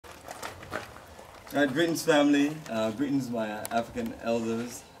All right, greetings family, greetings my African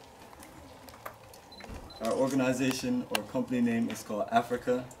elders. Our organization or company name is called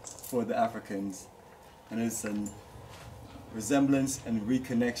Africa for the Africans, and it's a resemblance and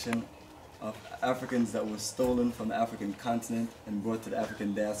reconnection of Africans that were stolen from the African continent and brought to the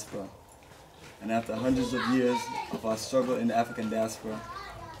African diaspora. And after hundreds of years of our struggle in the African diaspora,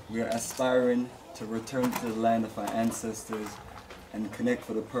 we are aspiring to return to the land of our ancestors and connect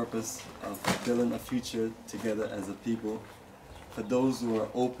for the purpose of building a future together as a people for those who are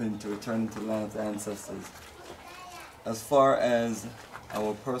open to returning to the land of the ancestors. As far as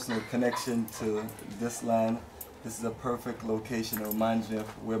our personal connection to this land, this is a perfect location. It reminds me of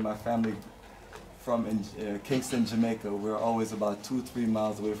where my family from in Kingston, Jamaica. We're always about 2-3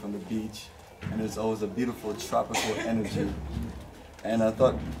 miles away from the beach, and there's always a beautiful tropical energy. And I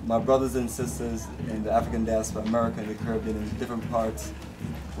thought my brothers and sisters in the African diaspora, America and the Caribbean, in different parts,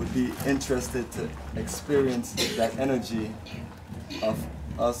 would be interested to experience that energy of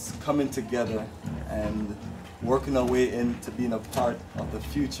us coming together and working our way into being a part of the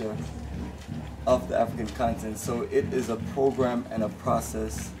future of the African continent. So it is a program and a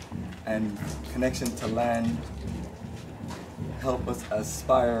process, and connection to land help us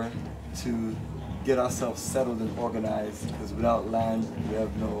aspire to get ourselves settled and organized, because without land we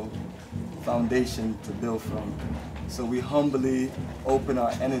have no foundation to build from. So we humbly open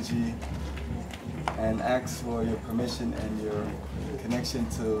our energy and ask for your permission and your connection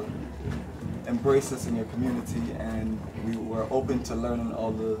to embrace us in your community, and we were open to learning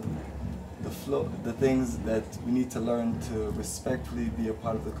all the things that we need to learn to respectfully be a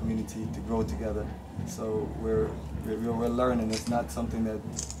part of the community, to grow together. So we're learning. It's not something that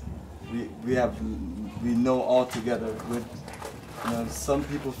we know all together. With, some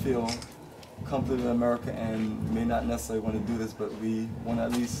people feel comfortable in America and may not necessarily want to do this, but we want to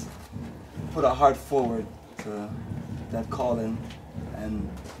at least put our heart forward to that calling. And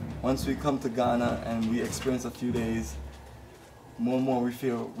once we come to Ghana and we experience a few days, more and more we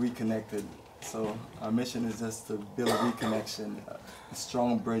feel reconnected. So our mission is just to build a reconnection, a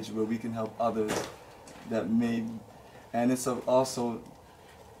strong bridge where we can help others that may, and it's also,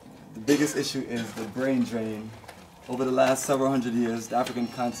 the biggest issue is the brain drain. Over the last several hundred years, the African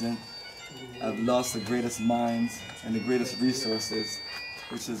continent have lost the greatest minds and the greatest resources,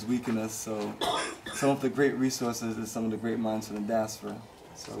 which has weakened us. So some of the great resources is some of the great minds from the diaspora.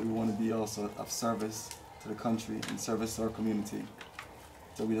 So we want to be also of service to the country and service to our community.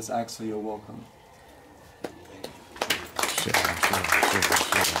 So we just ask for your welcome.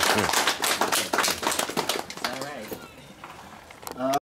 Sure.